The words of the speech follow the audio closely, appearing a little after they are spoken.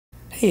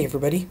Hey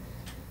everybody,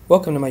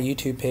 welcome to my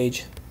YouTube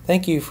page.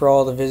 Thank you for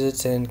all the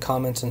visits and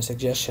comments and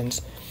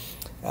suggestions.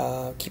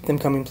 Keep them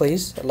coming,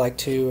 please. I'd like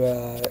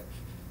to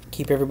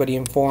keep everybody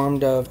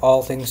informed of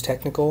all things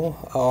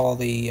technical, all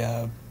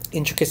the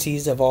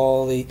intricacies of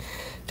all the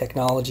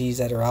technologies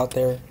that are out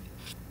there.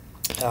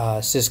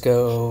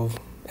 Cisco,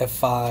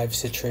 F5,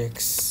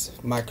 Citrix,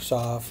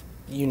 Microsoft,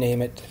 you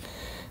name it.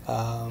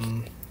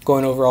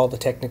 Going over all the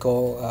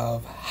technical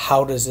of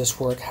how does this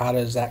work, how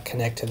does that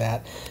connect to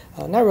that.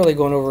 Not really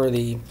going over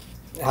the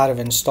how to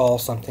install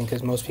something,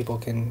 because most people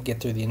can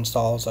get through the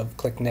installs of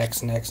click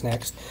next,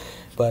 next,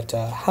 but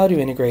how to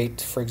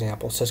integrate, for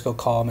example, Cisco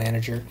Call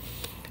Manager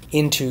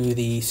into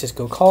the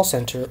Cisco Call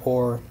Center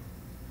or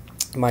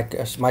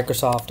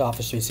Microsoft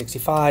Office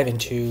 365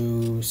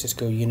 into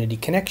Cisco Unity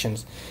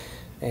connections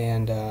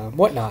and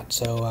whatnot.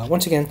 So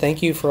once again,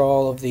 thank you for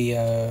all of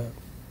the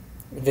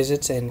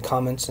visits and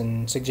comments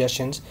and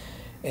suggestions.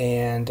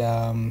 And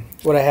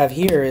what I have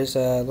here is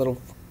a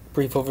little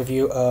brief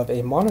overview of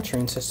a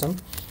monitoring system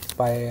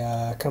by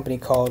a company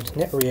called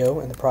Netreo,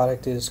 and the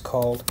product is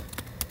called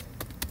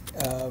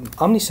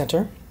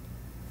Omnicenter.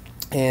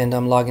 And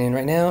I'm logging in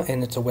right now,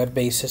 and it's a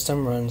web-based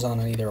system, runs on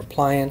either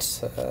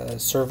appliance,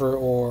 server,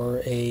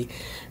 or a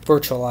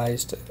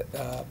virtualized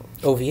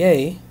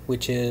OVA,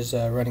 which is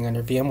running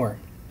under VMware.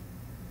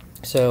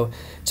 So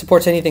it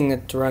supports anything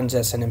that runs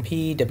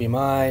SNMP,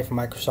 WMI from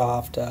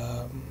Microsoft,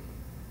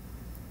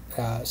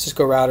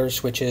 Cisco routers,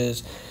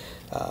 switches,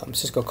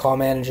 Cisco Call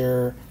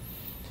Manager,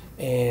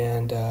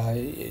 and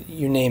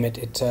you name it.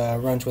 It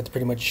runs with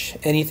pretty much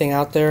anything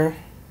out there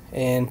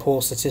and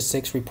pulls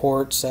statistics,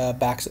 reports,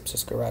 backs up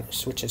Cisco routers,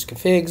 switches,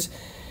 configs,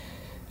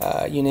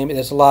 you name it.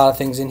 There's a lot of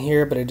things in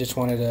here, but I just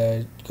wanted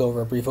to go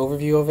over a brief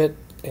overview of it.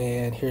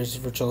 And here's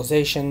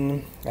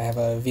virtualization. I have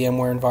a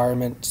VMware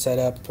environment set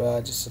up,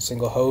 just a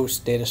single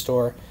host, data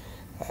store.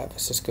 I have a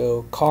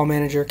Cisco Call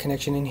Manager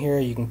connection in here.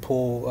 You can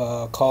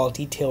pull call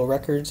detail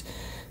records,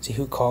 see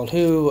who called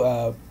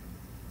who.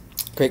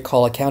 Great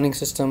call accounting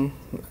system.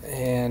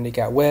 And you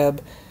got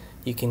web.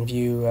 You can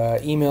view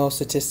email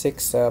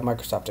statistics,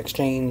 Microsoft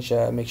Exchange,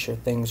 make sure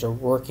things are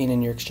working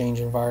in your Exchange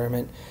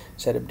environment,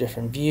 set up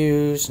different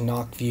views,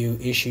 knock view,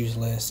 issues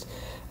list,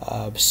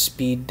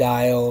 speed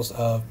dials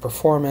of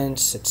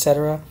performance,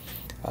 etc.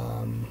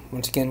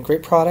 Once again,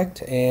 great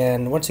product,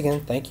 and once again,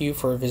 thank you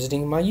for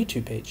visiting my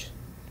YouTube page.